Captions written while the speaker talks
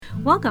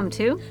Welcome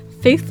to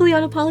Faithfully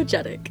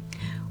Unapologetic.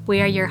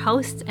 We are your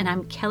hosts, and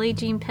I'm Kelly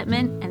Jean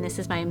Pittman, and this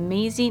is my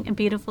amazing and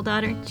beautiful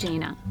daughter,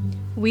 Jana.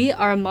 We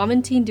are a mom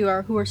and teen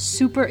duo who are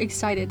super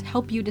excited to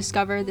help you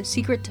discover the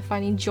secret to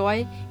finding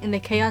joy in the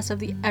chaos of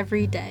the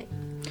everyday.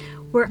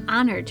 We're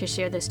honored to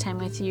share this time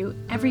with you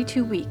every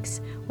 2 weeks,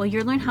 where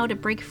you'll learn how to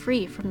break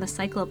free from the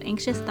cycle of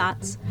anxious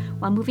thoughts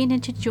while moving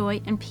into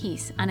joy and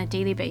peace on a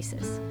daily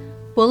basis.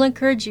 We'll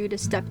encourage you to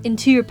step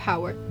into your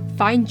power,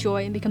 find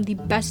joy, and become the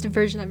best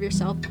version of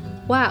yourself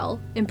while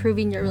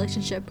improving your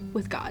relationship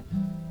with God.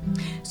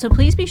 So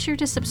please be sure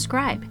to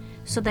subscribe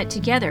so that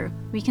together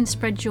we can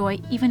spread joy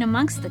even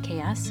amongst the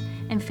chaos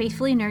and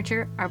faithfully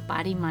nurture our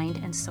body, mind,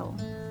 and soul.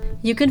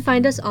 You can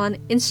find us on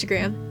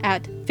Instagram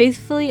at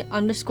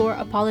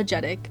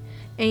faithfully_apologetic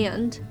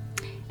and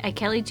at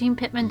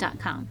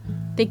kellyjeanpittman.com.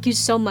 Thank you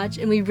so much,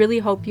 and we really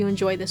hope you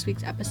enjoy this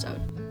week's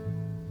episode.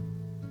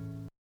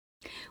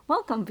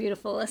 Welcome,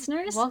 beautiful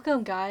listeners.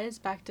 Welcome, guys,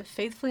 back to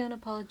Faithfully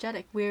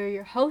Unapologetic. We're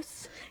your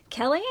hosts,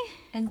 Kelly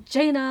and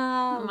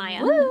Jana.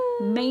 My Woo!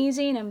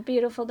 amazing and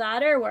beautiful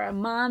daughter. We're a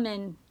mom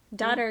and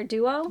daughter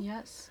duo.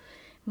 Yes.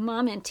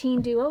 Mom and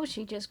teen duo.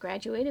 She just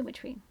graduated,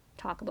 which we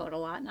talk about a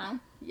lot now.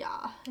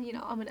 Yeah,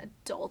 I'm an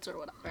adult or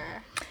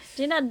whatever.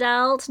 She's an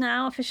adult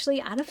now, officially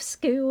out of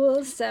school.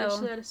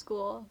 Officially out of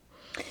school.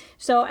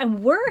 And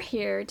we're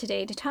here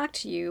today to talk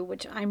to you,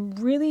 which I'm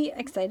really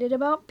excited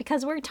about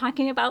because we're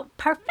talking about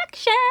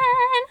perfection.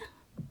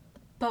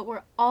 But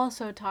we're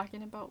also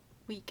talking about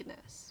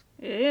weakness.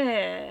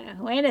 Yeah.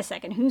 Wait a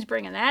second. Who's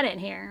bringing that in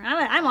here?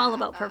 I'm all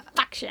about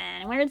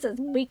perfection. Where's this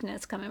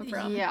weakness coming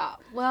from? Yeah.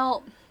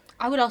 Well,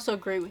 I would also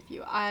agree with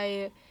you.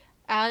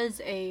 As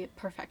a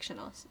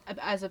perfectionist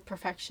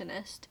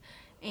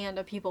and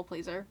a people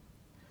pleaser,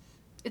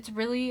 it's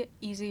really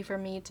easy for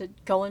me to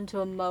go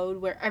into a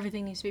mode where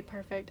everything needs to be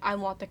perfect. I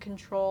want the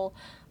control.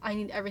 I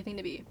need everything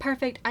to be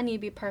perfect. I need to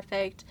be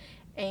perfect.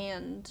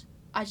 And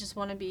I just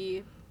want to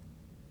be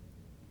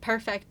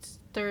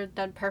perfecter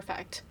than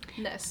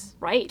perfectness.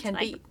 Right. Can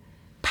like, be.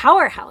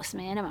 Powerhouse,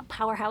 man. I'm a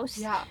powerhouse.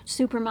 Yeah.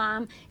 Super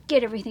mom.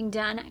 Get everything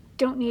done. I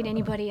don't need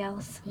anybody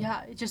else.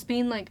 Yeah. Just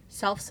being like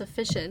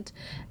self-sufficient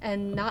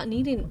and not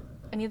needing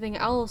anything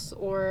else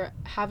or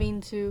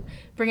having to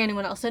bring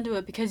anyone else into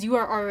it because you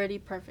are already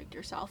perfect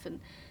yourself. And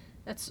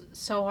that's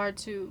so hard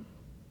to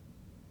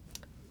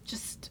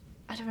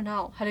I don't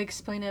know how to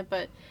explain it,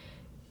 but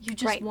you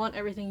just want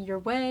everything your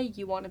way.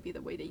 You want to be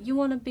the way that you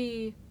want to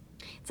be.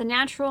 I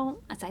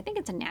think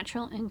it's a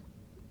natural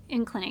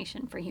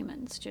inclination for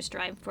humans to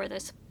strive for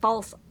this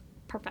false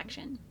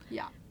perfection.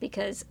 Yeah.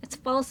 Because it's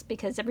false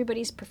because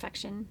everybody's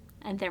perfection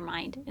and their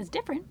mind is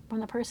different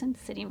from the person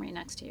sitting right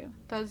next to you.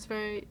 That is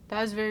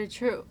very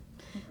true.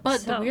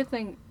 But the weird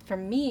thing for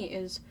me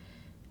is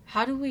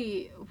why do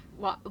we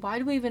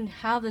even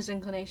have this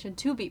inclination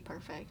to be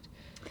perfect?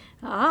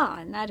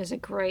 And that is a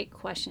great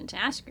question to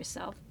ask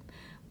yourself.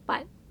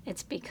 But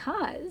it's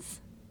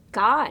because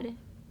God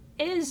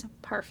is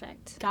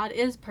perfect. God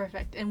is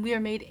perfect, and we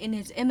are made in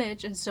his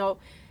image, and so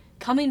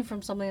coming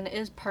from something that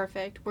is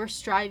perfect, we're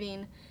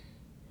striving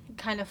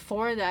kind of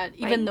for that,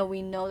 even though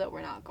we know that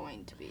we're not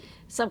going to be.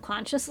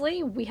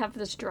 Subconsciously, we have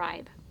this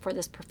drive for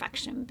this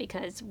perfection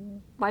because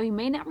while we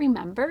may not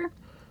remember,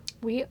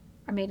 we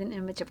are made in the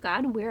image of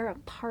God. We're a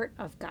part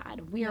of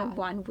God. We are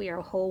one. We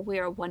are whole. We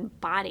are one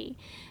body.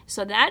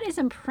 So that is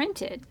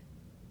imprinted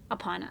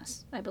upon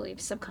us, I believe,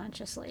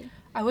 subconsciously.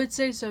 I would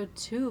say so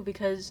too,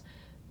 because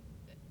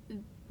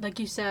like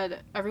you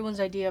said, everyone's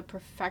idea of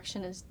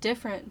perfection is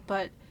different,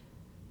 but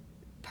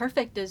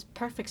perfect is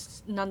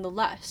perfect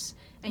nonetheless,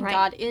 and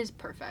God is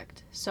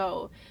perfect.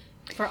 So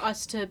for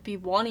us to be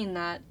wanting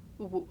that,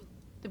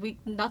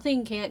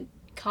 anything can't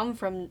come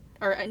from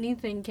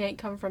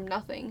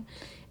nothing,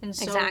 and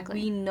so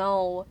we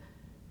know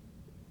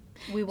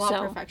we want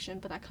perfection,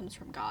 but that comes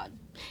from God.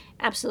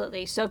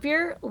 Absolutely. So if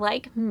you're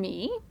like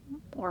me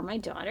or my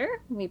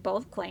daughter, we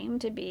both claim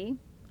to be,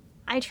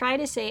 I try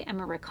to say I'm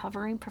a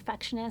recovering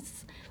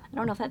perfectionist. I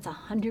don't know if that's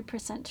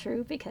 100%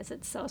 true because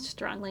it's so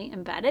strongly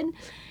embedded,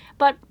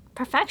 but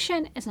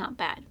perfection is not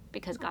bad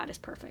because God is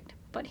perfect,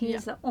 but he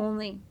is the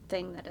only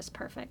thing that is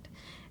perfect.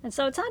 And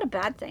so it's not a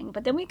bad thing,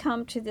 but then we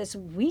come to this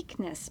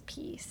weakness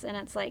piece, and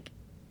it's like,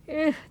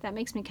 that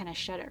makes me kind of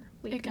shudder.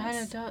 Weakness. It kind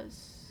of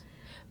does.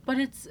 But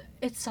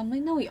it's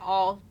something that we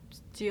all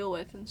deal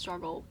with and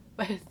struggle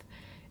with,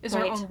 is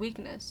our own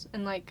weakness.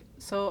 And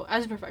so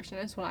as a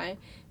perfectionist, when I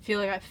feel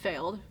like I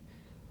failed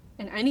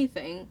in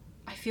anything,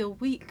 I feel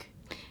weak.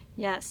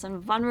 Yes,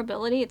 and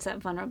vulnerability, it's that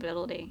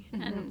vulnerability.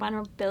 Mm-hmm. And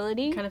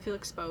vulnerability... kind of feel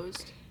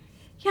exposed.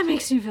 Yeah, it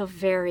makes me feel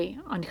very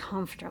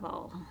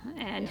uncomfortable.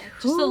 And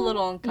just a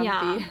little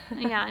uncomfy.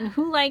 Yeah, and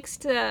who likes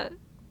to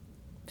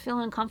feel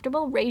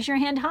uncomfortable? Raise your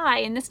hand high.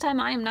 And this time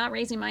I am not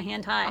raising my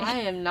hand high. I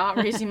am not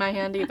raising my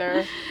hand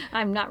either.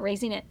 I'm not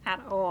raising it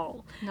at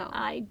all. No.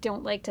 I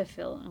don't like to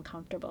feel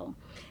uncomfortable.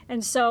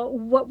 And so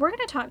what we're going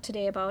to talk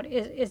today about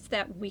is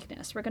that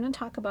weakness. We're going to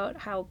talk about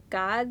how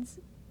God's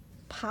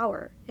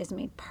power is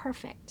made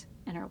perfect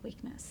in our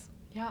weakness.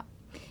 Yeah.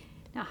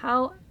 Now,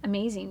 how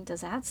amazing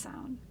does that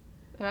sound?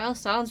 Well,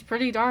 sounds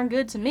pretty darn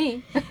good to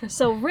me.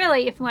 So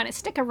really, if you want to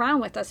stick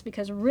around with us,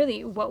 because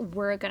really what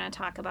we're going to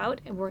talk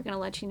about, and we're going to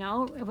let you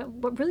know,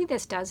 what really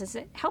this does is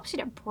it helps you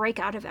to break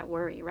out of that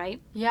worry,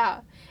 right? Yeah.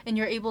 And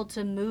you're able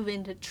to move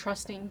into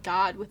trusting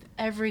God with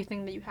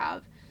everything that you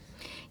have.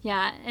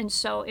 Yeah, and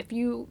so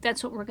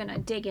that's what we're going to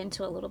dig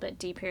into a little bit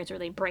deeper, is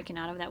really breaking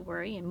out of that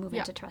worry and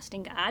moving to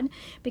trusting God.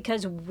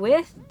 Because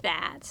with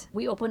that,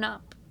 we open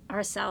up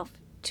ourselves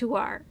to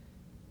our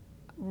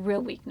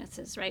real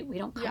weaknesses, right? We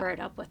don't cover it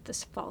up with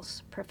this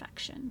false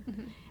perfection.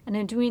 Mm-hmm. And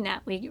in doing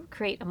that, we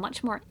create a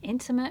much more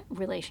intimate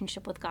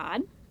relationship with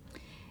God.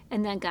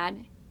 And then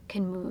God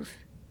can move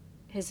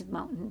his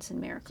mountains and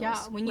miracles.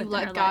 Yeah, when you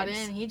let God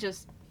in, he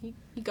goes.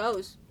 He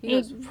goes,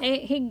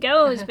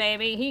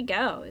 baby. He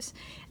goes.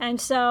 And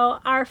so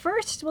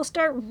we'll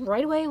start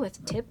right away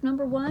with tip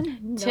number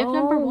 1. Tip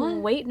number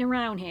 1. Waiting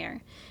around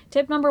here.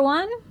 Tip number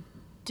 1.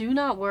 Do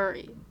not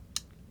worry.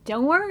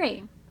 Don't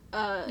worry.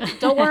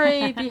 Don't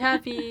worry, be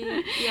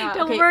happy. Yeah,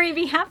 don't worry,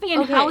 be happy.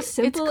 And how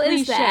simple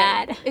is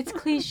that? It's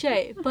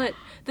cliche, but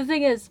the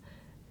thing is,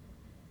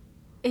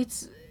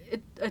 it's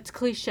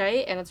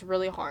cliche and it's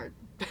really hard.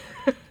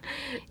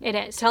 It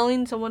is.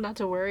 Telling someone not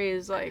to worry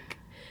is like...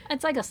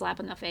 It's like a slap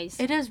in the face.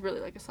 It is really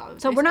like a slap in the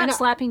face. So we're not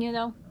slapping you,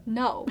 though?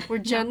 No, we're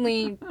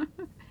gently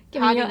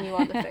patting you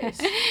on the face.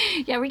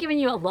 Yeah, we're giving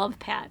you a love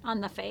pat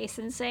on the face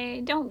and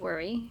say, don't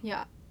worry.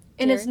 Yeah.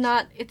 And it's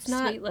not...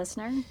 Sweet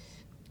listener.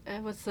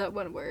 What's that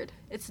one word?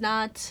 It's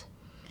not...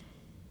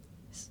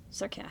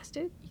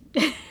 Sarcastic?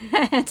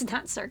 It's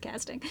not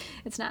sarcastic.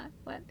 It's not...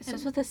 What? It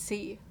starts with a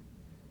C.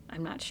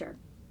 I'm not sure.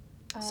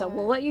 So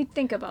we'll let you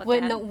think about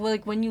that. No,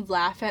 like when you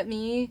laugh at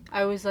me,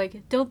 I was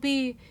like, don't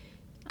be...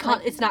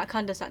 it's not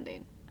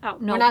condescending. Oh,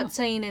 no. We're not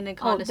saying in a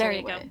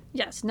condescending way. There you go.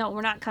 Yes. No,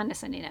 we're not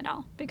condescending at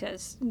all,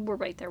 because we're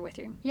right there with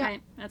you. Yeah.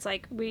 Right? It's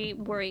like we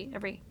worry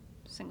every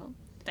single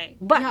day.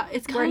 But yeah,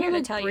 it's kind of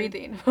like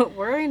breathing.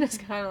 Worrying is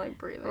kind of like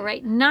breathing.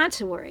 Right. Not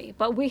to worry.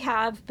 But we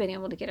have been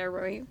able to get our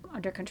worry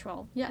under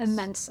control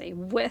immensely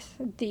with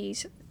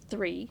these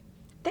 3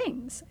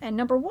 things. And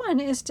number 1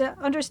 is to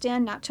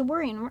understand not to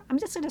worry. And I'm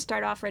just going to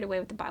start off right away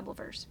with the Bible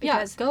verse.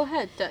 Because go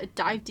ahead.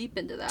 Dive deep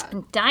into that.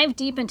 And dive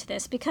deep into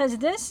this, because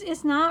this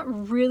is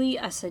not really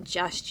a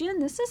suggestion.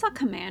 This is a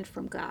command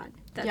from God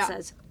that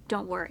says,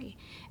 don't worry.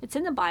 It's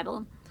in the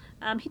Bible.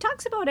 He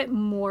talks about it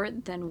more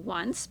than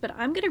once, but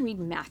I'm going to read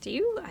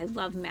Matthew. I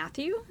love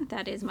Matthew.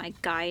 That is my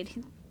guide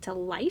to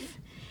life.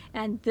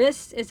 And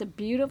this is a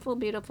beautiful,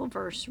 beautiful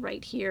verse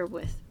right here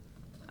with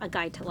a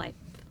guide to life.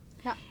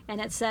 Yeah.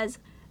 And it says,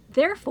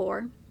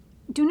 therefore,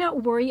 do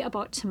not worry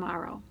about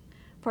tomorrow,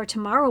 for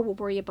tomorrow will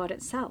worry about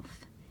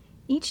itself.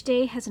 Each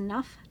day has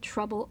enough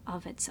trouble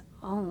of its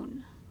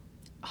own.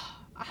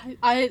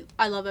 I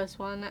love this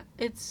one.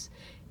 It's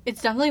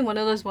definitely one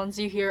of those ones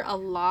you hear a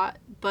lot,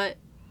 but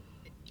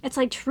it's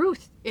like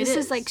truth. This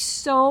is like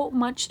so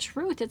much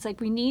truth. It's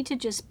like we need to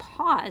just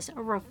pause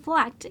or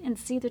reflect and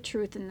see the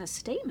truth in this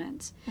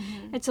statement.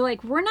 Mm-hmm. It's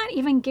like we're not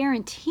even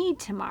guaranteed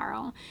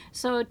tomorrow.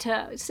 So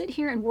to sit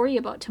here and worry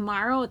about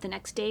tomorrow, the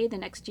next day, the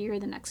next year,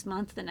 the next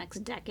month, the next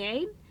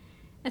decade,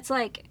 it's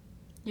like...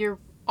 You're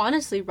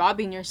honestly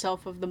robbing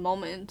yourself of the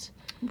moment.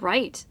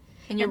 Right.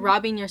 And you're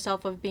robbing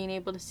yourself of being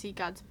able to see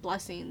God's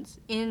blessings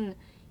in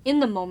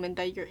the moment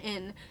that you're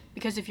in.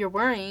 Because if you're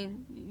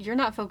worrying, you're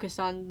not focused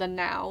on the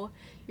now.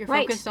 You're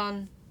focused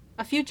on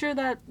a future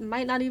that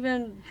might not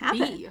even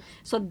be.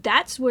 So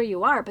that's where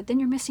you are, but then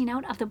you're missing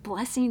out of the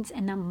blessings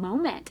in the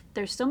moment.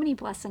 There's so many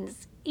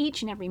blessings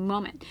each and every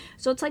moment.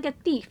 So it's like a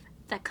thief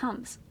that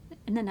comes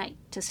in the night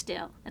to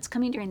steal. It's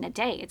coming during the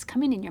day. It's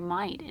coming in your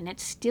mind, and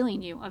it's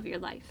stealing you of your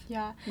life.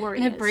 Yeah.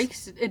 Worry and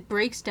it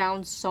breaks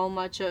down so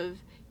much of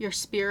your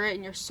spirit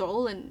and your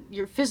soul and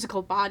your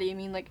physical body. I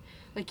mean,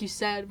 like you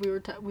said,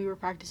 we were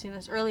practicing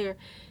this earlier.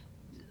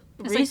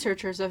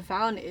 Researchers have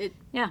found it.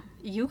 Yeah.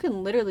 You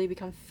can literally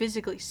become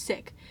physically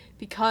sick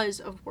because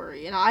of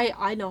worry. And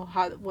I know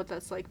what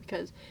that's like,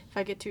 because if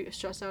I get too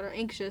stressed out or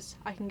anxious,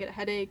 I can get a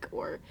headache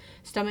or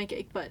stomach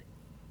ache. But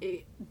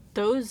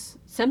those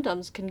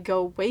symptoms can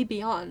go way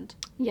beyond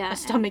a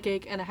stomach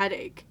ache and a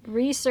headache.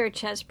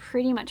 Research has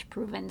pretty much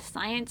proven,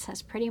 science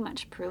has pretty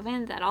much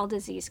proven that all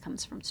disease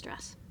comes from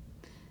stress.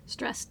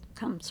 Stress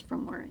comes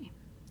from worry.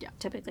 Yeah.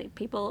 Typically,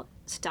 people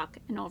stuck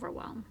in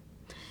overwhelm.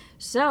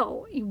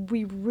 So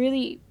we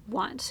really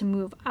want to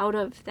move out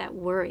of that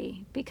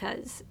worry,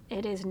 because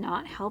it is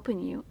not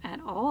helping you at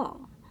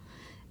all.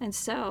 And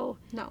so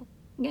no,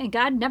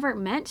 God never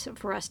meant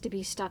for us to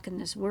be stuck in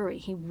this worry.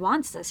 He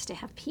wants us to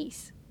have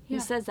peace. He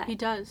says that. He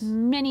does.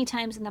 Many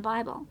times in the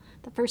Bible.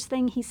 The first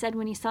thing he said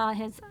when he saw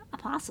his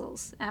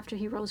apostles after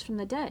he rose from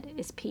the dead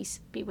is,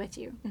 peace be with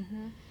you.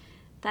 Mm-hmm.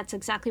 That's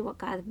exactly what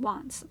God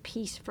wants,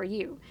 peace for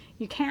you.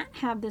 You can't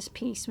have this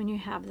peace when you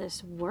have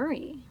this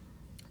worry.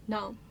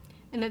 No.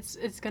 And it's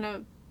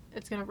gonna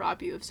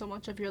rob you of so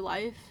much of your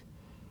life.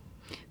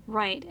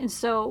 Right. And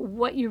so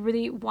what you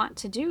really want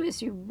to do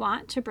is you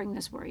want to bring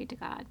this worry to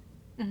God.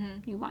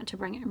 Mm-hmm. You want to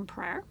bring it in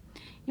prayer.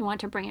 You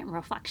want to bring it in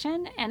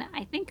reflection. And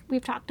I think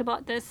we've talked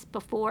about this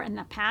before in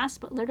the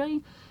past, but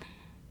literally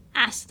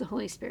ask the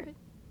Holy Spirit.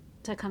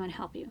 to come and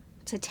help you,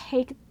 to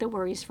take the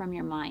worries from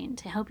your mind,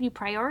 to help you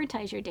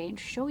prioritize your day and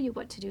show you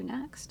what to do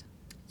next.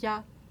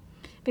 Yeah.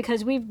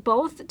 Because we've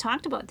both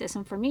talked about this,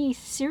 and for me,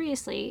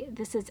 seriously,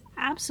 this is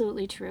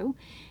absolutely true,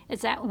 is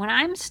that when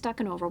I'm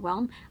stuck in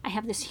overwhelm, I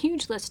have this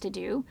huge list to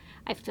do.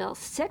 I feel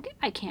sick,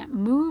 I can't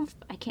move,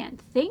 I can't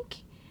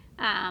think.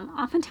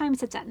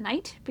 Oftentimes it's at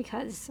night,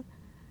 because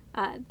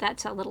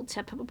that's a little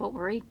tip about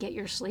worry: get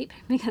your sleep,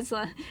 because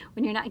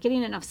when you're not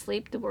getting enough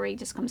sleep, the worry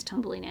just comes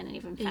tumbling in and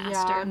even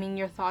faster. Yeah, I mean,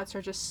 your thoughts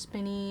are just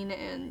spinning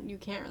and you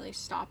can't really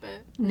stop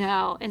it.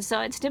 No, and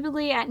so it's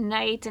typically at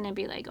night, and it'd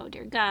be like, oh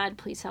dear God,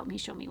 please help me,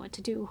 show me what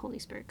to do. Holy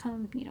Spirit,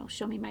 come,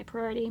 show me my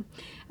priority.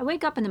 I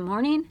wake up in the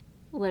morning,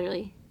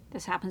 literally,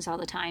 this happens all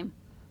the time,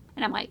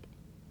 and I'm like,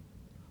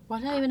 what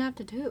did I even have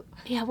to do?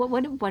 Yeah,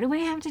 what do I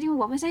have to do?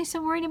 What was I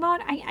so worried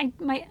about? I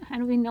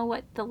don't even know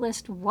what the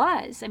list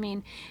was. I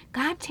mean,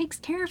 God takes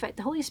care of it.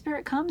 The Holy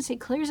Spirit comes, He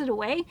clears it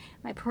away.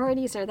 My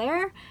priorities are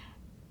there,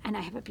 and I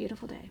have a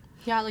beautiful day.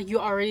 Yeah, like you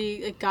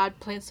already, like God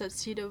plants that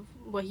seed of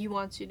what He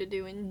wants you to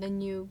do, and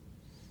then you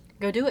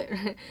go do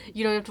it.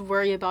 You don't have to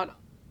worry about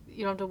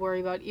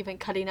even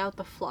cutting out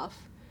the fluff.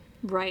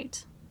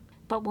 Right.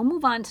 But we'll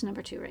move on to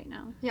number 2 right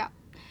now. Yeah.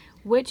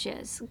 Which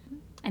is,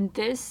 and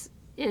this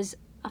is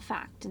a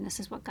fact, and this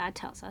is what God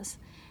tells us,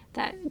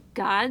 that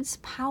God's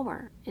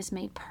power is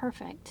made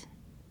perfect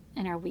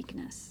in our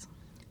weakness.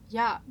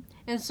 Yeah.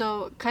 And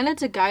so, kind of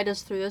to guide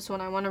us through this one,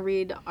 I want to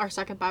read our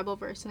second Bible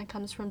verse, and it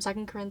comes from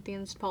 2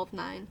 Corinthians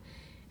 12:9.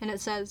 And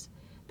it says,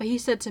 "But He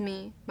said to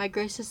me, my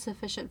grace is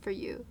sufficient for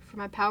you, for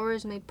my power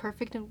is made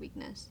perfect in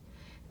weakness.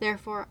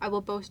 Therefore, I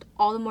will boast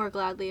all the more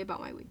gladly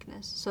about my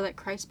weakness, so that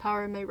Christ's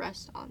power may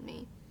rest on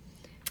me."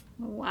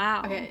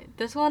 Wow. Okay,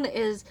 this one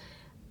is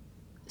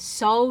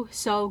so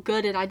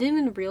good, and I didn't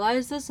even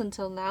realize this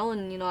until now,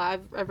 and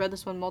I've read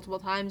this one multiple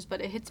times,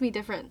 but it hits me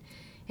different.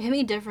 It hit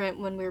me different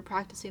when we were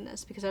practicing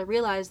this, because I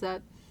realized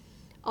that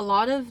a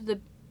lot of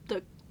the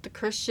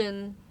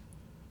Christian,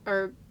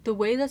 or the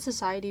way that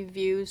society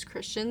views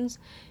Christians,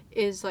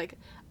 is like,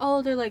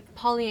 oh, they're like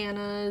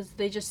Pollyannas,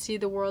 they just see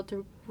the world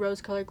through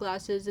rose-colored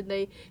glasses, and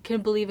they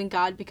can believe in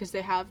God because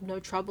they have no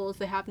troubles,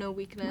 they have no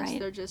weakness,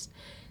 Right.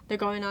 They're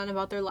going on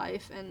about their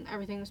life and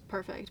everything's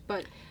perfect.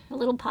 But the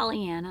little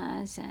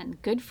Pollyannas and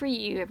good for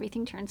you,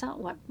 everything turns out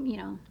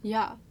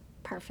yeah,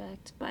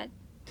 perfect. But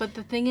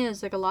the thing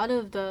is, like, a lot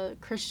of the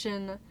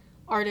Christian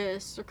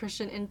artists or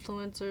Christian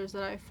influencers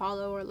that I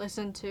follow or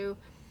listen to,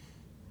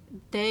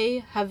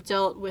 they have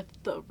dealt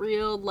with the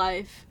real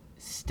life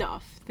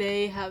stuff.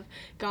 They have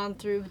gone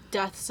through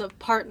deaths of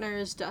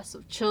partners, deaths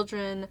of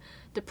children,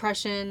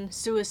 depression,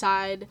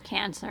 suicide,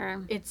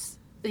 cancer,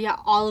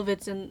 all of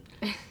it's in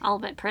all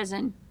of it,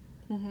 prison.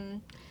 Mm-hmm.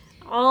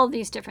 All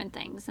these different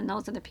things, and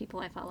those are the people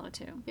I follow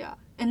too. Yeah,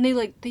 and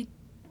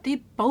they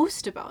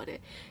boast about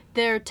it.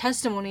 Their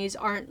testimonies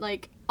aren't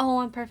like, oh,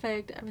 I'm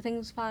perfect,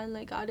 everything's fine,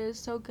 like God is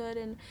so good,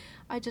 and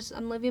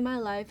I'm living my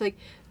life. Like,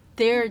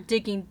 they're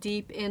digging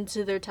deep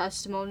into their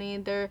testimony.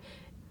 They're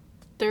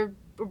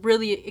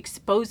really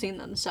exposing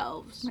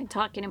themselves. We're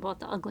talking about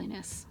the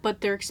ugliness,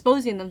 but they're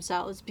exposing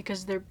themselves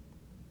because they're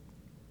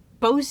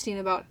boasting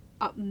about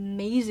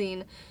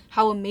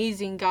how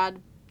amazing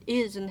God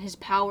is and His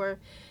power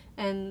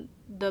and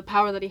the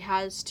power that He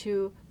has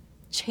to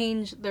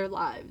change their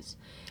lives.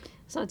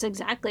 So it's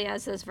exactly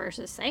as this verse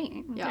is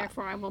saying. Yeah.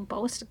 Therefore, I will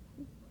boast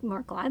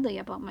more gladly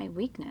about my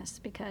weakness,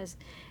 because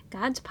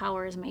God's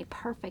power is made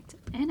perfect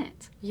in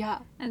it. Yeah.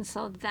 And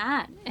so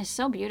that is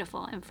so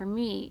beautiful. And for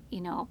me,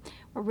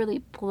 what really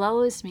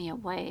blows me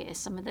away is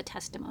some of the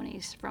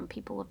testimonies from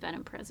people who've been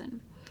in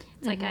prison.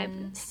 It's like I've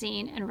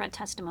seen and read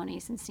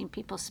testimonies and seen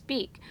people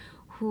speak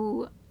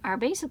who are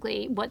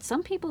basically what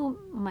some people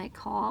might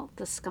call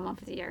the scum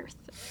of the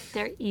earth.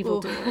 They're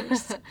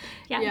evildoers.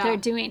 Yeah, they're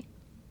doing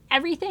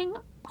everything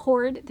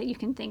horrid that you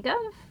can think of.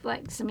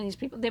 Like, some of these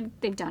people,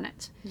 they've done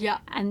it. Yeah.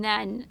 And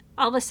then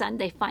all of a sudden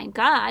they find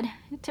God.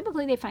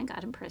 Typically they find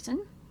God in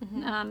prison.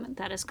 Mm-hmm.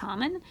 That is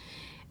common.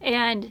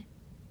 And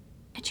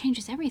it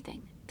changes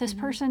everything. This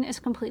person is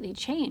completely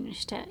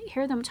changed. To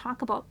hear them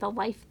talk about the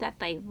life that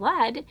they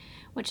led,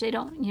 which they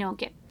don't,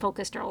 get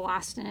focused or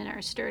lost in it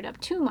or stirred up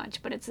too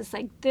much, but it's just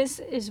like, this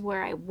is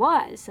where I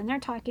was. And they're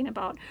talking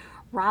about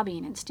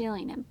robbing and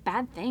stealing and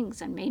bad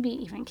things and maybe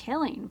even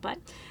killing. But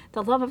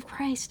the love of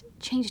Christ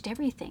changed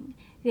everything.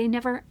 They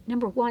never,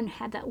 number one,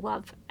 had that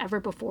love ever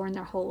before in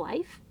their whole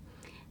life.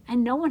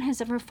 And no one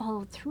has ever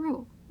followed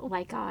through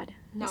like God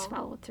has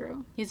followed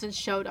through. He hasn't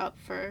showed up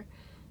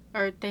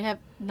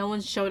no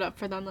one's showed up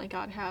for them like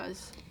God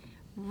has.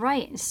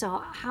 Right.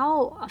 So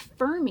how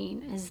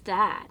affirming is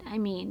that? I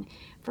mean,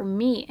 for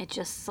me, it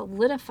just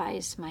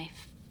solidifies my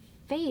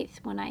faith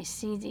when I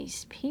see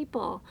these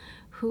people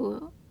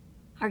who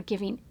are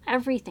giving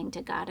everything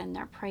to God in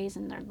their praise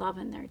and their love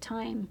and their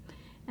time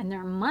and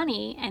their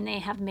money, and they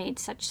have made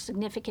such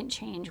significant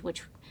change,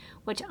 which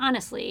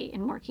honestly,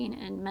 in working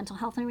in mental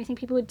health and everything,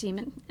 people would deem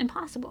it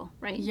impossible,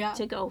 right? Yeah.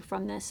 To go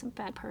from this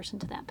bad person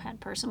to that bad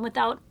person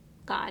without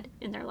God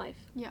in their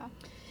life. Yeah.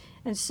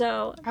 And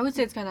so I would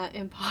say it's kind of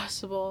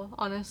impossible,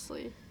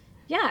 honestly.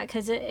 Yeah,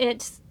 because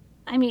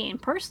I mean,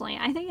 personally,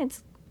 I think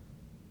it's,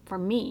 for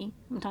me,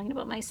 I'm talking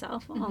about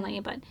myself only,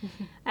 but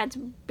it's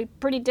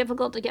pretty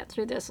difficult to get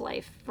through this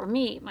life for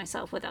me,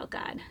 myself, without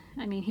God.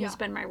 I mean, He's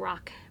been my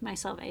rock, my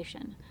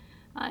salvation,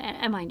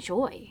 and my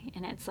joy.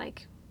 And it's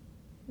like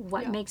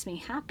what makes me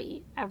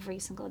happy every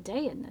single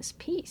day in this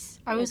peace.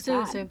 I would say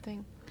the same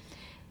thing.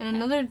 And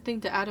another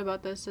thing to add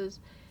about this is,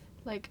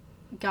 like,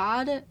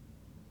 God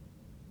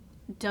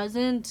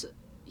doesn't,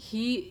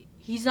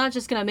 He's not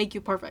just gonna make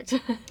you perfect. No.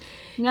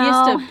 He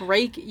has to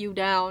break you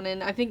down.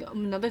 And I think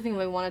another thing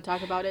we want to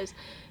talk about is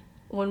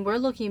when we're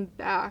looking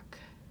back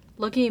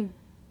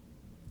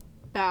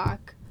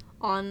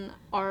on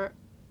our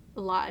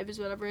lives,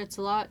 whatever, it's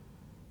a lot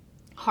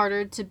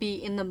harder to be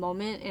in the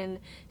moment and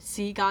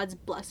see God's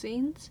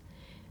blessings.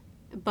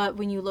 But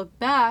when you look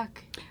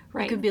back,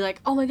 you could be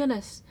like, oh my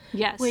goodness.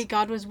 Yes. Wait,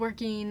 God was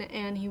working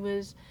and He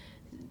was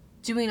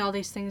doing all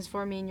these things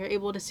for me, and you're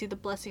able to see the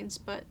blessings.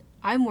 But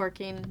I'm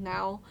working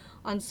now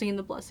on seeing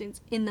the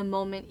blessings in the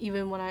moment,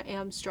 even when I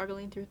am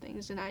struggling through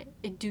things, and I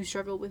do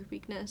struggle with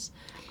weakness.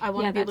 I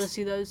want to be able to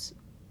see those,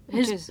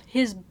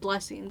 his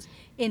blessings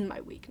in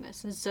my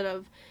weakness, instead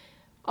of,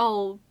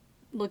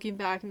 looking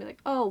back and be like,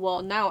 oh,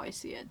 well, now I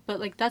see it. But,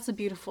 like, that's a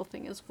beautiful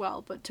thing as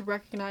well. But to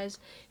recognize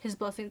His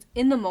blessings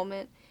in the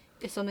moment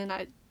is something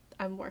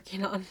I'm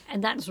working on.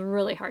 And that's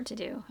really hard to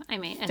do. I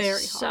mean,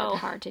 it's so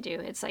hard to do.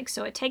 It's like,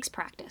 so it takes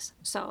practice.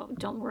 So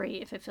don't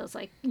worry if it feels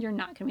like you're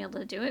not going to be able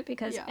to do it,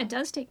 because it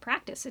does take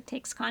practice. It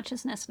takes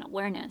consciousness and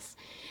awareness.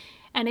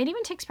 And it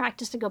even takes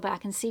practice to go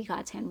back and see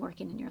God's hand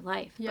working in your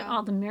life. Yeah. But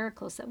all the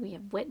miracles that we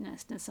have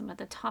witnessed in some of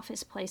the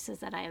toughest places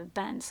that I have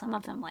been, some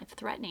of them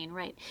life-threatening,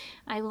 right?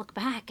 I look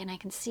back and I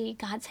can see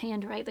God's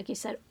hand, right, like you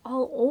said,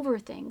 all over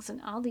things,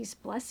 and all these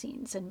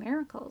blessings and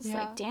miracles,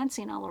 like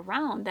dancing all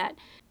around, that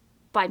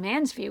by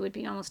man's view would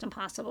be almost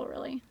impossible,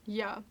 really.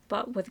 Yeah.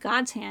 But with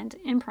God's hand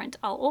imprint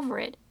all over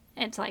it,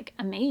 it's like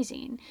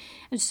amazing.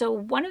 And so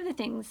one of the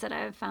things that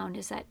I've found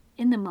is that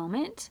in the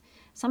moment,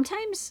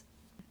 sometimes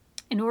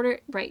in order,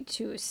 right,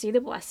 to see the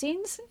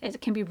blessings,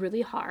 it can be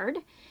really hard.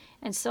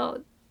 And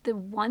so the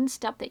one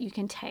step that you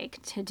can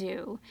take to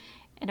do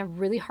in a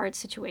really hard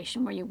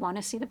situation where you want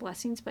to see the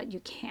blessings but you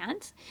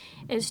can't,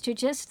 is to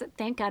just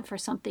thank God for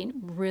something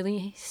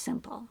really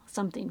simple,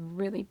 something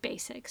really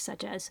basic,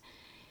 such as,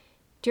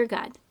 dear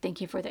God,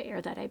 thank you for the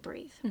air that I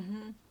breathe.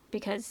 Mm-hmm.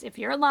 Because if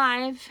you're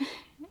alive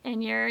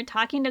and you're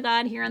talking to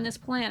God here on this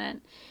planet,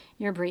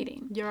 you're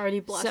breathing. You're already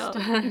blessed.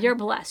 So you're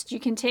blessed. You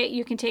can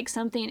take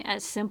something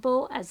as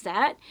simple as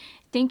that.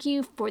 Thank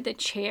you for the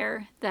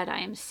chair that I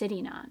am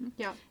sitting on.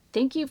 Yeah.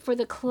 Thank you for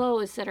the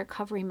clothes that are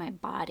covering my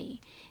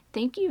body.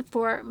 Thank you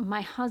for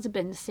my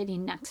husband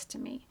sitting next to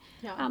me.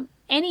 Yeah.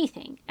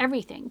 Anything,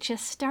 everything.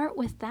 Just start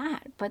with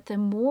that. But the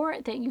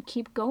more that you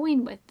keep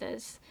going with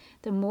this,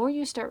 the more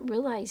you start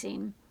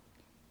realizing,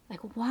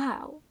 like,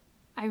 wow,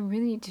 I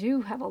really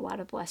do have a lot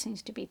of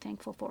blessings to be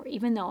thankful for,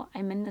 even though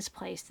I'm in this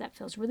place that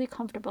feels really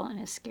comfortable and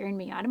is scaring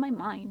me out of my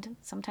mind.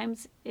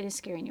 Sometimes it is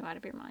scaring you out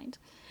of your mind.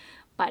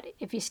 But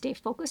if you stay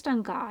focused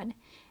on God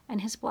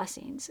and His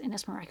blessings and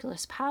His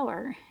miraculous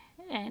power,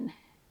 and,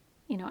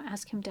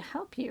 ask Him to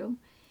help you,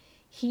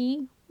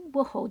 He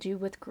will hold you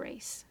with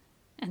grace.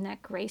 And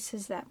that grace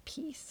is that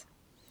peace.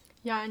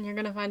 Yeah, and you're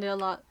going to find it a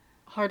lot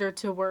harder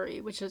to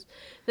worry,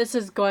 this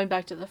is going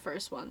back to the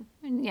first one.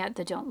 And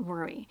the don't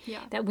worry.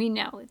 Yeah. That we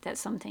know that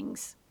some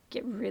things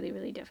get really,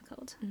 really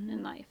difficult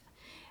in life.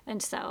 And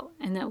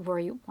that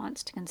worry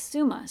wants to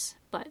consume us.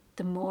 But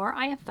the more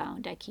I have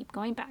found, I keep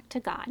going back to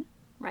God,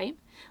 right?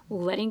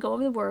 Letting go of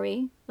the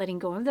worry, letting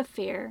go of the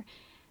fear,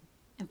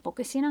 and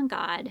focusing on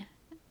God,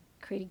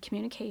 creating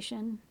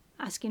communication,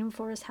 asking Him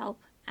for His help,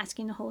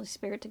 asking the Holy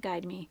Spirit to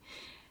guide me,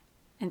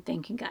 and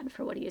thanking God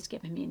for what He has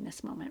given me in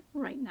this moment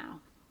right now.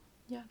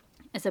 Yeah.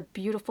 It's a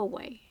beautiful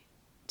way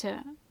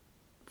to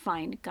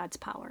find God's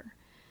power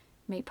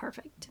made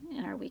perfect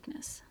in our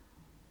weakness.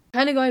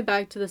 Kind of going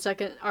back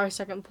to our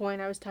second point,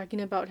 I was talking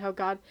about how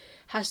God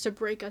has to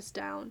break us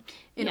down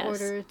in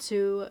order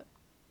to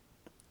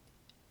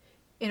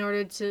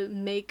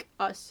make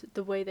us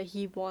the way that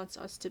He wants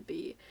us to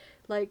be.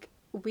 Like,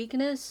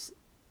 weakness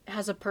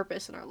has a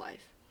purpose in our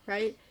life,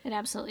 right? It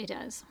absolutely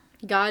does.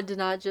 God did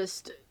not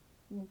just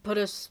put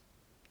us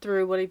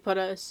through what He put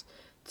us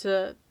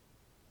to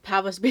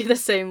have us be the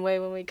same way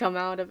when we come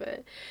out of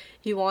it.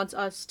 He wants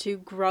us to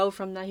grow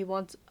from that. He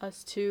wants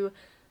us to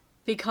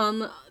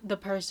become the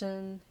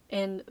person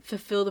and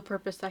fulfill the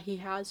purpose that He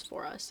has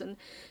for us. And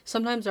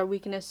sometimes our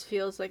weakness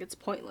feels like it's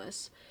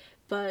pointless.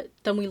 But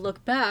then we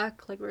look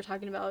back, like we were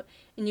talking about,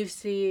 and you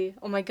see,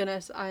 oh my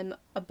goodness, I'm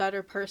a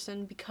better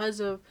person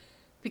because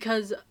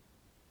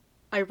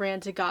I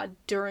ran to God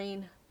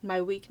during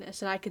my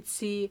weakness. And I could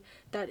see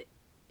that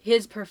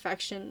His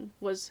perfection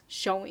was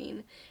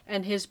showing,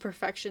 and His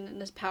perfection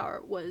and His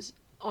power was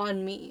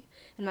on me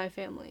and my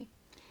family.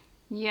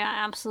 Yeah,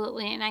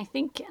 absolutely. And I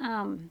think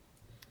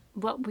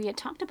what we had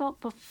talked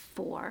about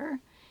before,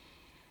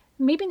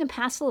 maybe in the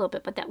past a little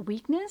bit, but that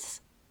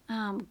weakness,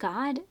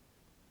 God,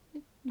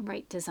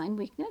 right, designed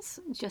weakness,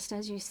 just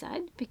as you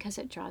said, because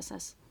it draws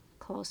us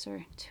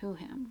closer to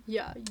him.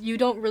 Yeah, you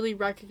don't really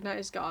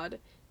recognize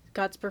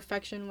God's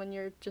perfection when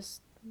you're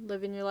just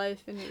living your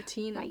life in your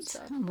teen and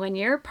stuff. When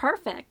you're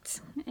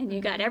perfect and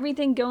you got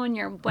everything going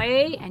your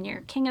way and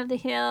you're king of the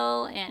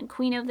hill and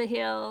queen of the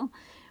hill,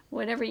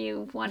 whatever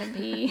you want to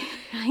be,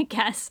 I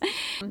guess.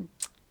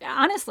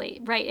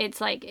 Honestly, right, it's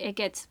like it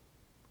gets,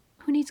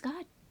 who needs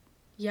God?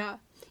 Yeah.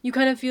 You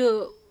kind of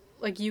feel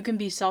like you can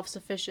be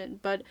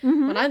self-sufficient, but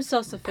when I'm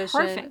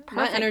self-sufficient,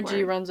 my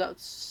energy runs out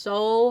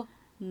so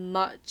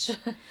much.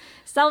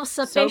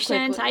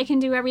 Self-sufficient, I can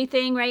do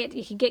everything, right?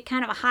 You can get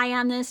kind of a high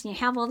on this and you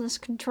have all this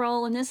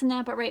control and this and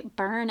that, but right,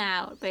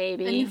 burnout,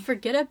 baby. And you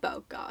forget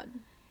about God.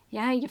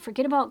 Yeah, you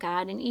forget about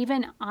God. And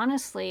even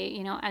honestly,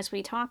 you know, as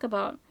we talk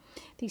about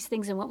these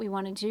things and what we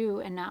want to do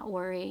and not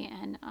worry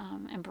and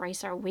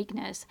embrace our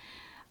weakness.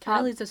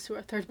 That leads us to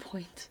our third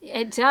point.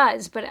 It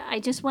does, but I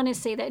just want to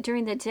say that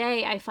during the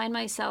day, I find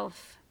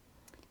myself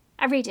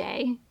every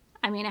day,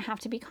 I mean, I have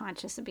to be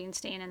conscious of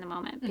staying in the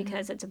moment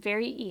because it's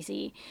very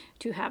easy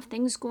to have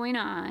things going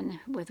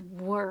on with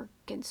work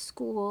and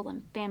school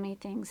and family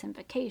things and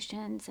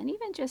vacations and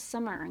even just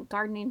summer and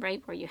gardening,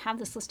 right, where you have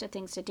this list of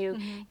things to do.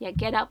 You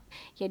get up,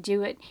 you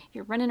do it,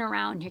 you're running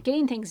around, you're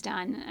getting things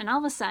done, and all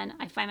of a sudden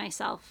I find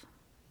myself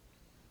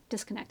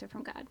disconnected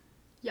from God.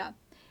 Yeah.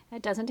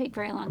 It doesn't take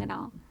very long at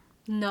all.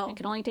 No. It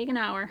can only take an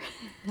hour.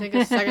 Take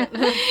a second.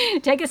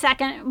 Take a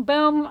second.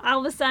 Boom. All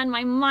of a sudden,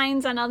 my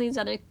mind's on all these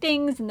other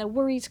things, and the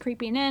worry's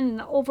creeping in, and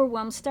the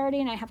overwhelm's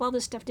starting. I have all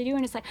this stuff to do,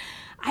 and it's like,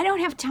 I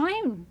don't have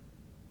time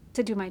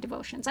to do my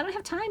devotions. I don't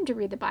have time to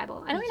read the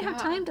Bible. I don't even have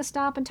time to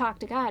stop and talk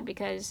to God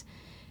because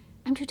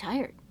I'm too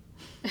tired.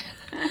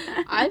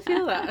 I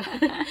feel that.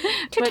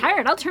 Too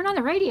tired. I'll turn on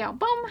the radio.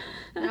 Boom.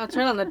 I'll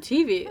turn on the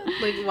TV.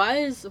 Like,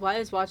 why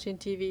is watching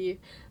TV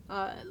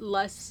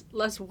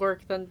less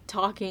work than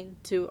talking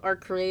to our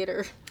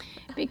Creator?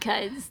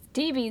 Because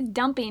TV's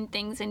dumping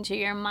things into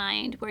your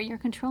mind where you're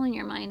controlling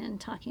your mind and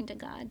talking to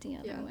God the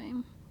other way.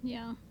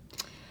 Yeah.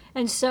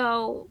 And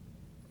so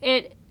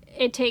it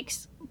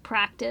takes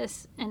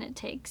practice and it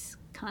takes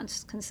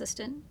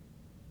consistent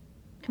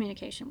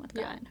communication with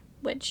God,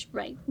 which,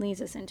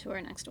 leads us into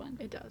our next one.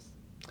 It does.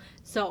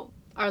 So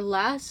our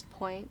last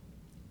point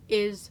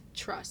is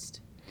trust.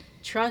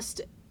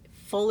 Trust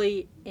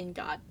fully in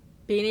God.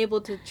 Being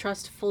able to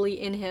trust fully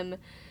in Him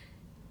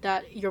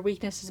that your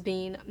weakness is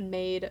being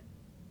made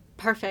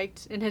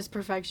perfect in His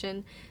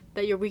perfection,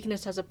 that your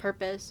weakness has a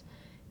purpose,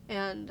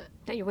 and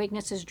that your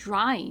weakness is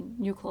drawing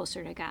you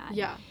closer to God.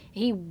 Yeah.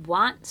 He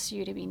wants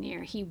you to be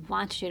near. He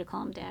wants you to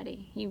call Him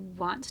Daddy. He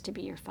wants to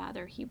be your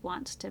Father. He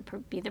wants to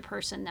be the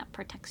person that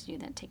protects you,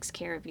 that takes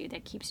care of you,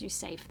 that keeps you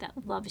safe, that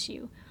loves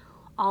you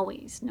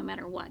always, no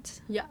matter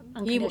what. Yeah.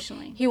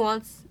 Unconditionally. He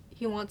wants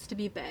to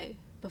be Bae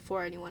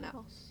before anyone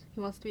else. He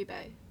wants to be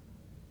Bae.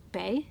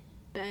 Bae?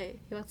 Bae.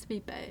 He wants to be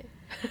Bae.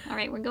 All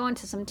right, we're going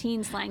to some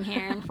teen slang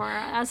here, and for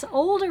us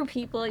older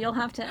people, you'll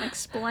have to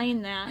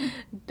explain that.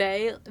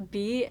 Bae,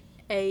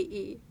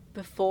 B-A-E,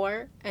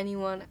 before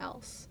anyone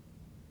else.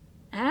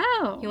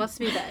 Oh. He wants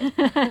to be Bae.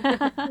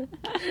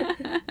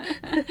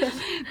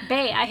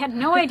 Bae, I had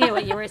no idea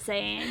what you were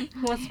saying.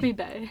 He wants to be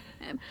Bae.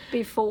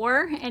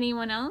 Before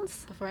anyone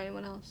else? Before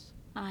anyone else.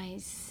 I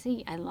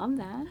see. I love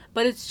that.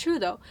 But it's true,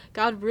 though.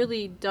 God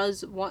really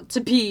does want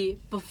to be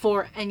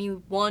before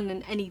anyone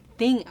and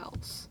anything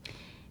else.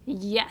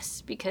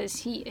 Yes, because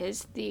He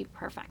is the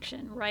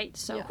perfection, right?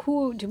 So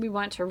who do we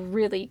want to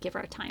really give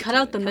our time to? Cut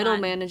out the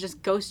middleman and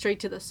just go straight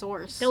to the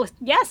source. So,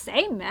 yes,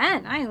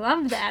 amen. I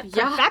love that.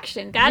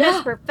 Perfection. God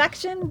is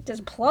perfection.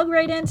 Just plug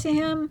right into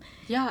Him.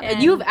 Yeah,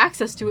 and you have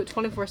access to it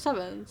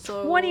 24/7.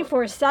 So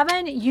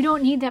 24/7. You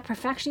don't need that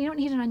perfection. You don't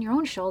need it on your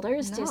own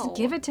shoulders. No. Just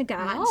give it to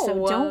God.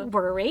 So don't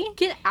worry.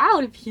 Get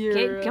out of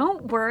here.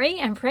 Don't worry.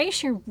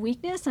 Embrace your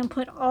weakness and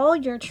put all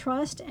your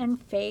trust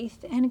and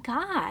faith in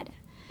God.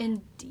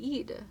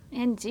 Indeed.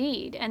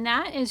 And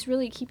that is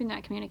really keeping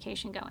that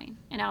communication going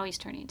and always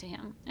turning to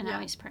Him and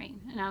always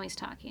praying and always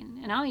talking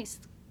and always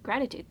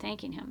gratitude,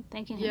 thanking Him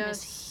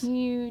is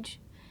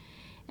huge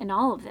in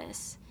all of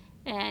this.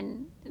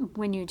 And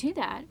when you do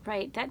that,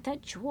 right,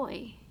 that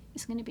joy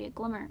is going to be a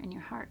glimmer in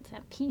your heart.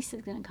 That peace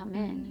is going to come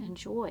in and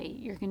joy.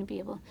 You're going to be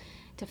able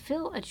to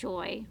feel a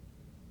joy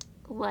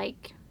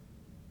like,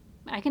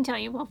 I can tell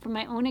you, well, from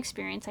my own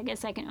experience, I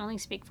guess I can only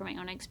speak from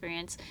my own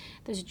experience,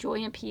 this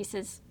joy and peace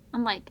is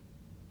unlike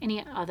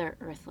any other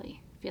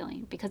earthly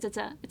feeling because it's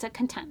a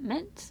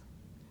contentment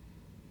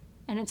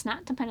and it's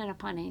not dependent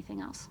upon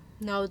anything else.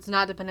 No, it's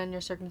not dependent on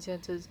your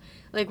circumstances.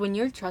 Like when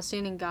you're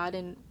trusting in God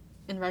and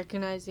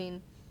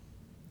recognizing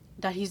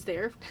that He's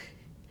there,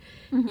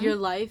 your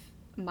life,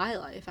 my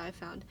life, I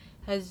found,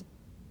 there's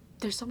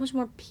so much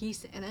more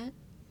peace in it.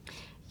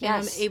 Yes.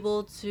 And I'm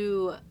able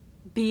to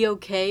be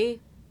okay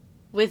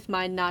with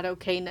my not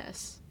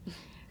okayness.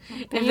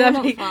 If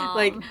that makes,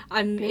 like,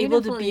 I'm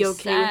able to be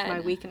okay with my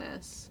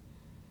weakness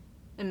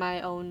and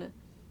my own,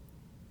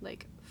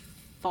 like,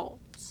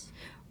 faults.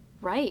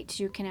 Right.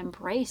 You can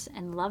embrace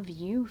and love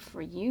you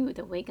for you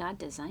the way God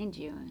designed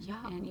you.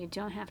 Yeah. And you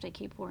don't have to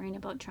keep worrying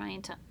about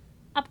trying to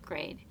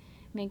upgrade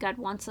I mean, God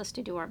wants us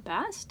to do our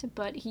best,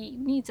 but he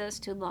needs us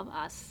to love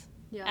us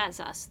as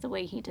us, the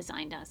way he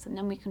designed us. And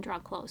then we can draw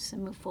close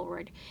and move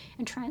forward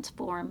and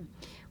transform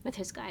with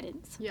his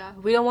guidance. Yeah,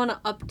 we don't want to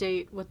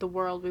update with the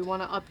world. We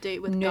want to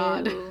update with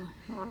God.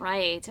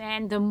 Right.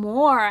 And the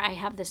more I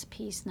have this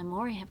peace, and the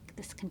more I have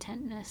this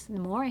contentness, and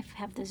the more I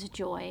have this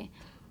joy,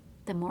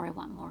 the more I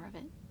want more of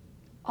it.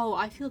 Oh,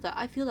 I feel that.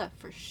 I feel that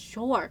for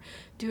sure.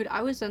 Dude,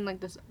 I was in like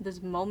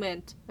this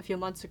moment a few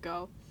months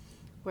ago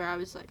where I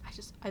was like,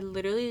 I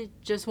literally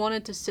just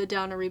wanted to sit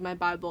down and read my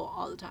Bible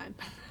all the time.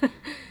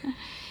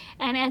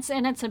 And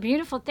it's a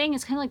beautiful thing.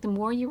 It's kind of like the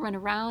more you run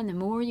around, the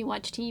more you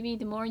watch TV,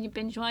 the more you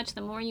binge watch,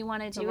 the more you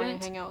want to do it. The more you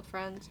hang out with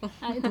friends.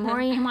 The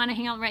more you want to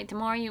hang out, right? The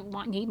more you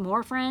need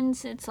more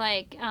friends. It's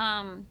like,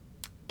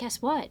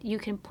 guess what? You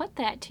can put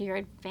that to your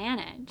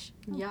advantage.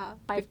 Yeah.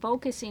 By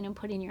focusing and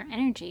putting your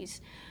energies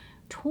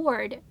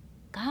toward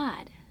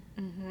God,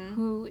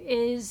 who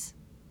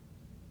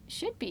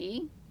should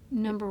be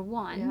number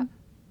one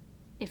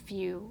if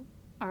you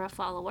are a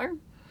follower.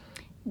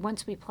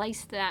 Once we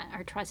place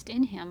our trust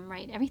in him,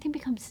 right, everything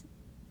becomes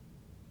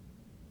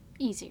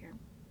easier.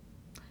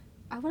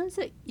 I wouldn't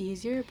say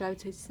easier, but I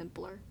would say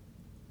simpler.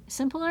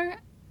 Simpler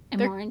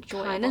and more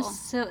enjoyable. Kind of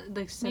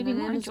maybe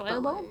more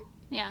enjoyable.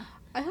 Yeah.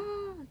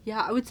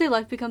 Yeah, I would say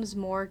life becomes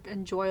more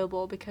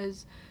enjoyable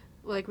because,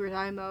 like we were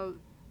talking about,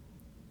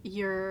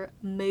 your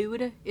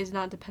mood is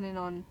not dependent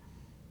on,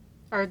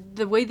 or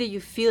the way that you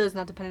feel is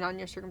not dependent on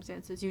your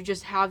circumstances. You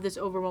just have this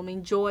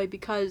overwhelming joy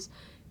because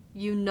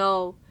you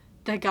know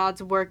that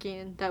God's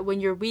working, that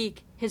when you're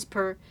weak, his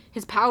power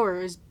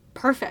is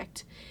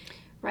perfect.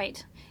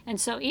 Right.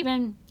 And so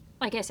even,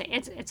 like I say,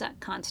 it's a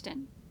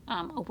constant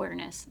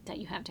awareness that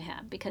you have to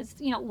have because,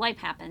 life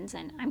happens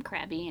and I'm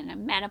crabby and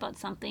I'm mad about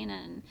something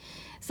and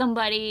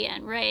somebody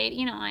and, right,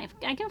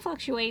 I can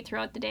fluctuate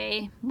throughout the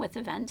day with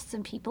events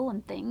and people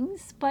and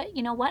things. But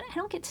you know what? I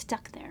don't get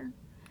stuck there.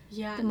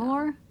 Yeah. The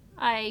more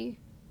I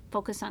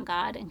focus on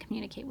God and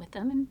communicate with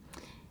them,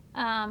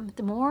 and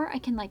the more I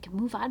can,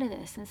 move out of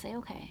this and say,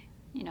 okay,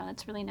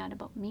 it's really not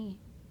about me,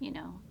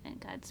 and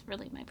God's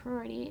really my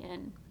priority.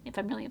 And if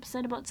I'm really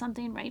upset about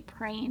something, right,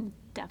 praying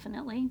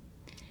definitely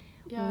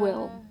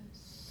will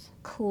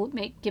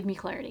give me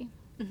clarity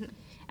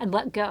and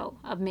let go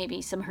of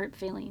maybe some hurt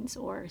feelings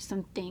or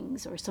some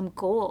things or some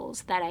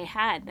goals that I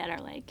had that are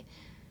like,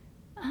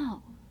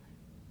 oh,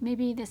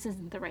 maybe this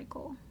isn't the right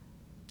goal.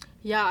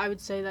 Yeah, I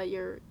would say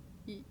that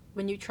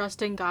when you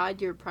trust in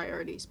God, your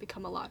priorities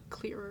become a lot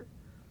clearer.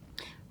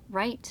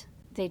 Right.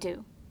 They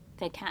do.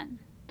 They can.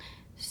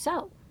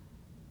 So,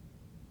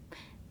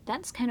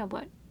 that's kind of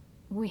what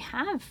we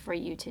have for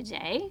you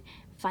today.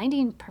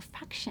 Finding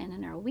perfection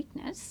in our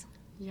weakness.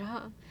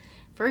 Yeah.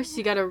 First,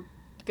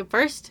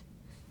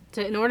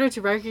 in order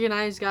to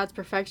recognize God's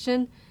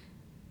perfection,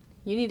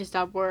 you need to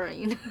stop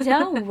worrying.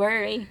 Don't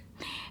worry.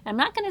 I'm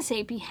not going to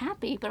say be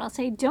happy, but I'll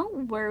say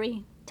don't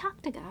worry.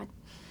 Talk to God.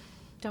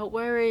 Don't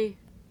worry.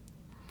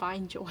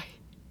 Find joy.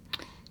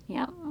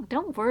 Yeah,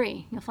 don't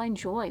worry. You'll find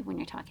joy when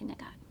you're talking to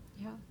God.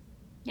 Yeah.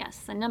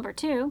 Yes. And number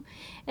 2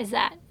 is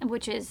that,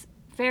 which is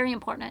very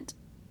important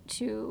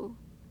to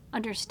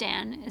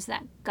understand, is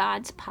that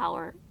God's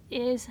power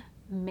is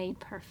made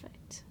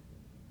perfect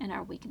in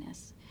our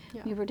weakness.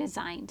 Yeah. We were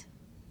designed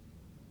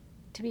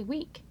to be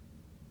weak.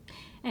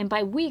 And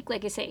by weak,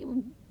 like I say,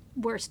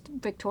 we're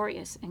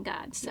victorious in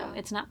God. So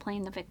it's not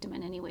playing the victim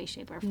in any way,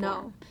 shape, or form.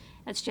 No.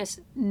 It's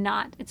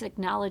it's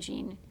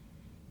acknowledging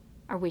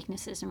our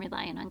weaknesses and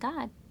relying on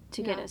God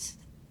to get us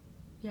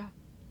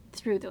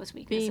through those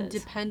weaknesses. Being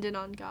dependent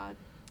on God.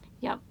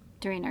 Yep,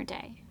 during our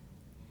day.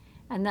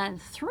 And then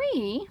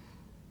 3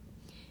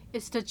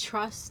 is to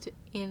trust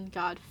in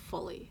God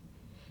fully.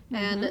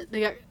 And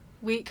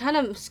we kind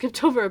of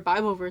skipped over a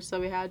Bible verse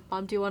that we had.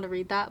 Mom, do you want to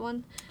read that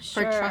one?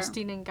 Sure. For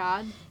trusting in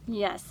God?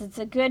 Yes, it's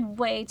a good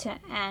way to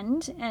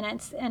end, and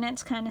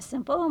it's kind of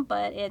simple,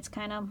 but it's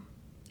kind of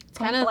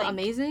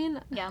amazing.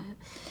 Yeah.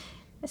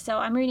 So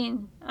I'm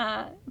reading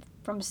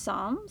from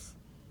Psalms,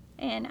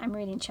 and I'm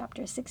reading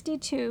chapter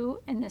 62,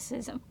 and this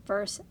is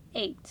verse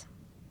 8.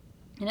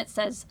 And it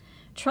says,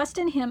 "Trust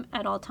in him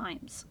at all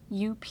times,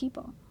 you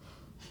people."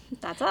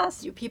 That's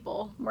us. You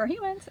people. We're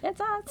humans.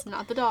 It's us.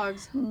 Not the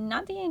dogs.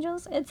 Not the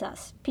angels. It's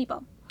us,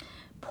 people.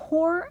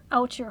 Pour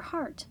out your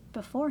heart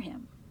before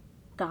him.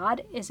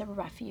 God is a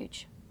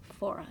refuge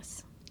for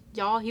us.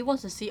 Y'all, he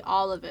wants to see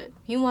all of it.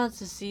 He wants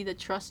to see the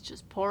trust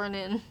just pouring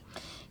in.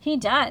 He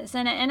does.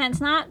 And it's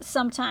not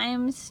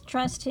sometimes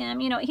trust him.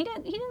 He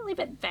didn't leave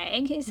it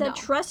vague. He said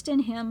trust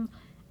in him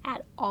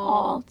at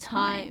all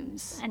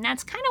times. And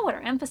that's kind of what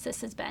our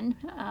emphasis has been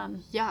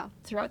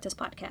throughout this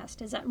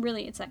podcast, is that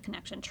really it's that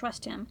connection.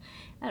 Trust him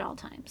at all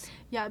times.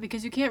 Yeah,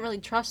 because you can't really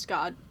trust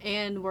God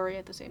and worry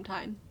at the same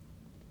time.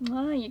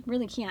 Well, you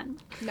really can't.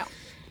 No.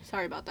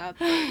 Sorry about that.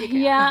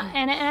 Yeah,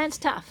 and it's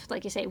tough.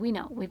 Like you say, we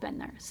know. We've been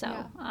there.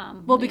 So,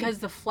 because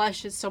the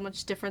flesh is so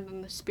much different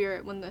than the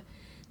spirit. When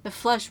the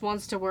flesh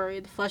wants to worry,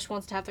 the flesh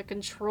wants to have the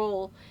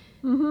control.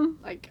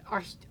 Mm-hmm. Like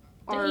our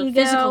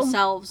physical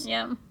selves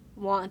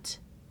want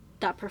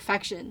that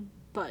perfection,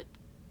 but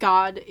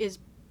God is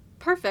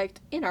perfect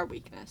in our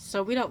weakness.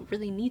 So we don't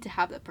really need to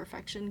have that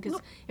perfection,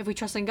 because if we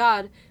trust in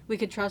God, we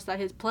can trust that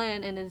his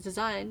plan and his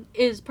design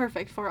is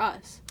perfect for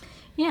us.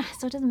 Yeah,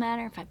 so it doesn't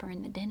matter if I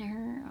burn the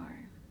dinner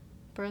or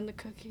burn the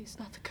cookies,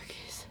 not the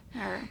cookies.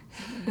 Or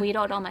weed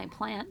out all my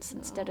plants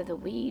instead of the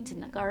weeds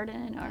in the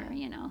garden, or,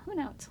 who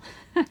knows?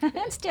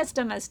 It's just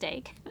a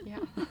mistake. Yeah.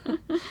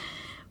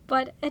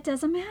 But it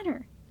doesn't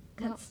matter,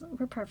 because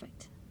we're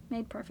perfect,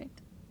 made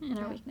perfect in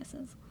our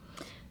weaknesses.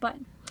 But,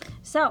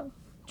 so,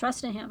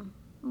 trust in him.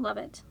 Love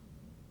it.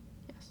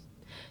 Yes.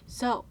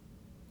 So,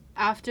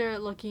 after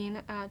looking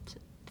at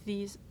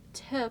these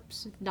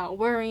tips, not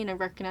worrying and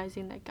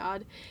recognizing that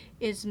God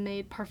is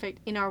made perfect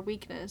in our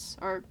weakness,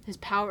 or his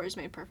power is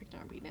made perfect in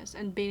our weakness,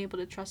 and being able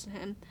to trust in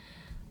him,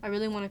 I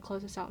really want to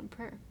close this out in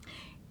prayer.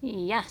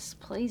 Yes,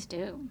 please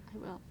do. I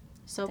will.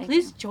 So Thank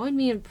please you. join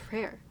me in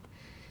prayer.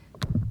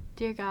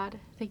 Dear God,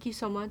 thank you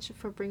so much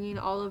for bringing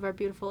all of our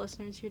beautiful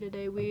listeners here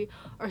today. We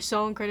are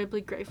so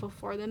incredibly grateful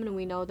for them, and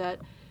we know that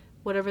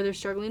whatever they're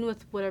struggling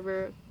with,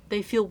 whatever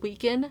they feel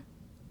weak in,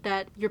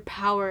 that your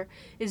power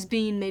is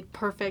being made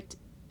perfect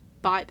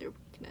by their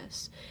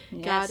weakness.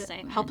 Yes, God,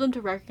 amen. help them to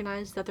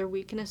recognize that their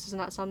weakness is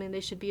not something they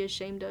should be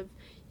ashamed of.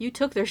 You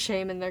took their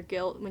shame and their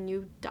guilt when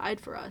you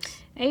died for us.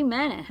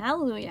 Amen and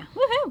hallelujah.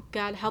 Woohoo!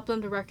 God, help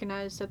them to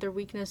recognize that their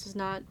weakness is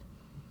not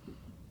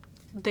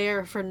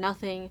there for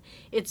nothing.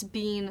 It's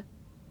being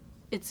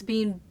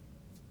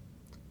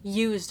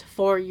used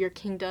for your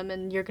kingdom,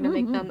 and you're going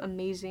to make them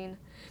amazing.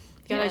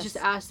 God, Yes. I just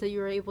ask that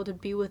you are able to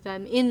be with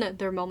them in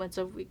their moments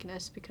of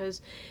weakness,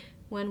 because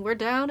when we're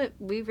down,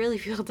 we really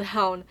feel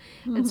down.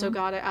 And so,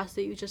 God, I ask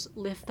that you just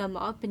lift them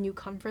up and you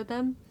comfort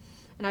them.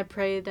 And I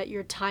pray that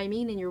your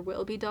timing and your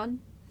will be done.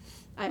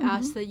 I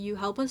ask that you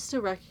help us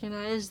to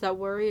recognize that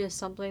worry is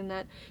something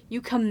that you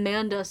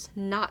command us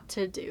not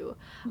to do.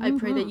 I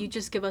pray that you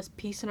just give us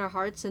peace in our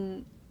hearts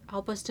and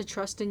help us to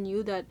trust in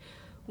you, that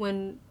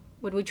when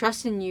we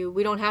trust in you,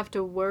 we don't have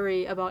to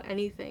worry about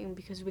anything,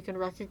 because we can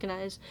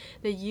recognize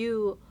that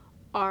you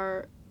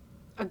are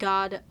a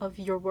God of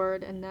your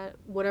word, and that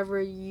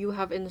whatever you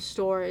have in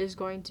store is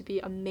going to be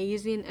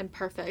amazing and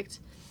perfect.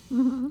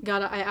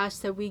 God, I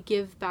ask that we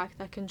give back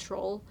that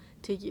control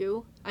to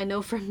you. I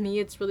know for me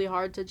it's really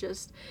hard to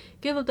just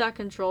give up that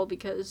control,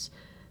 because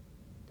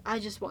I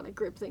just want to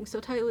grip things so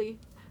tightly.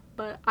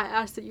 But I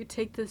ask that you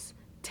take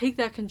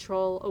that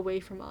control away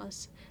from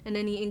us, and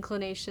any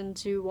inclination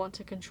to want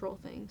to control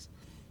things.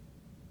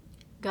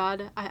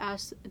 God, I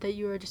ask that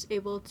you are just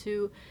able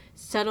to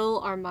settle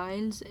our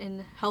minds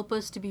and help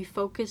us to be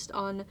focused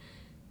on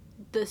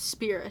the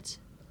Spirit.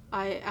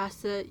 I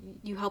ask that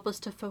you help us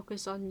to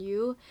focus on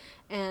you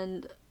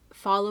and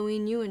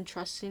following you and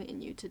trusting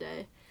in you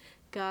today.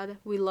 God,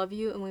 we love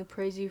you and we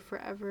praise you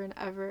forever and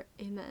ever.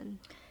 Amen.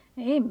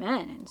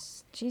 Amen. In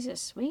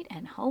Jesus' sweet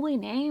and holy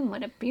name.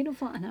 What a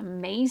beautiful and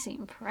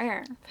amazing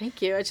prayer.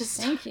 Thank you. I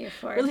just Thank you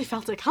for really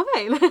felt it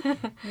coming.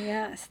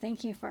 Yes,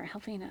 thank you for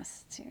helping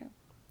us to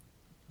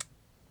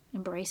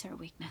embrace our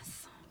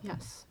weakness.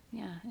 Yes.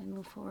 Yeah, and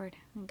move forward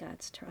in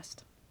God's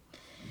trust.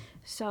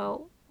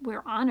 So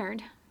we're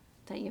honored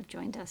that you've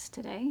joined us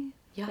today.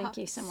 Yeah, Thank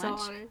you so so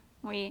much. honored.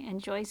 We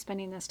enjoy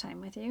spending this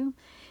time with you,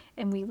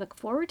 and we look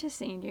forward to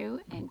seeing you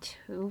in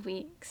 2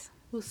 weeks.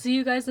 We'll see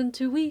you guys in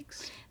 2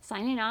 weeks.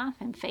 Signing off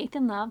in faith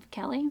and love,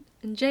 Kelly.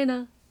 And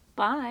Jaina.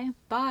 Bye.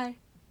 Bye.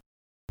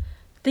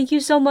 Thank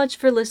you so much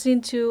for listening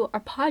to our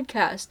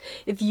podcast.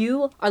 If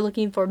you are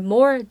looking for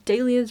more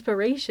daily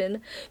inspiration,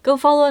 go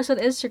follow us on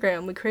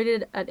Instagram. We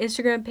created an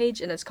Instagram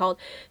page and it's called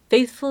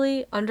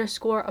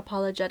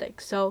faithfully_apologetic.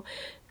 So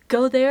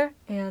go there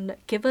and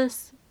give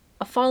us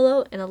a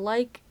follow and a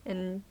like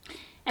and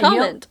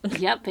comment.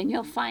 And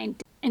you'll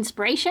find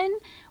inspiration,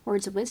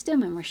 words of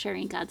wisdom, and we're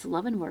sharing God's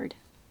love and word.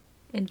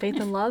 In faith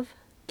and love.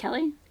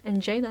 Kelly?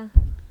 And Jaina.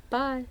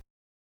 Bye.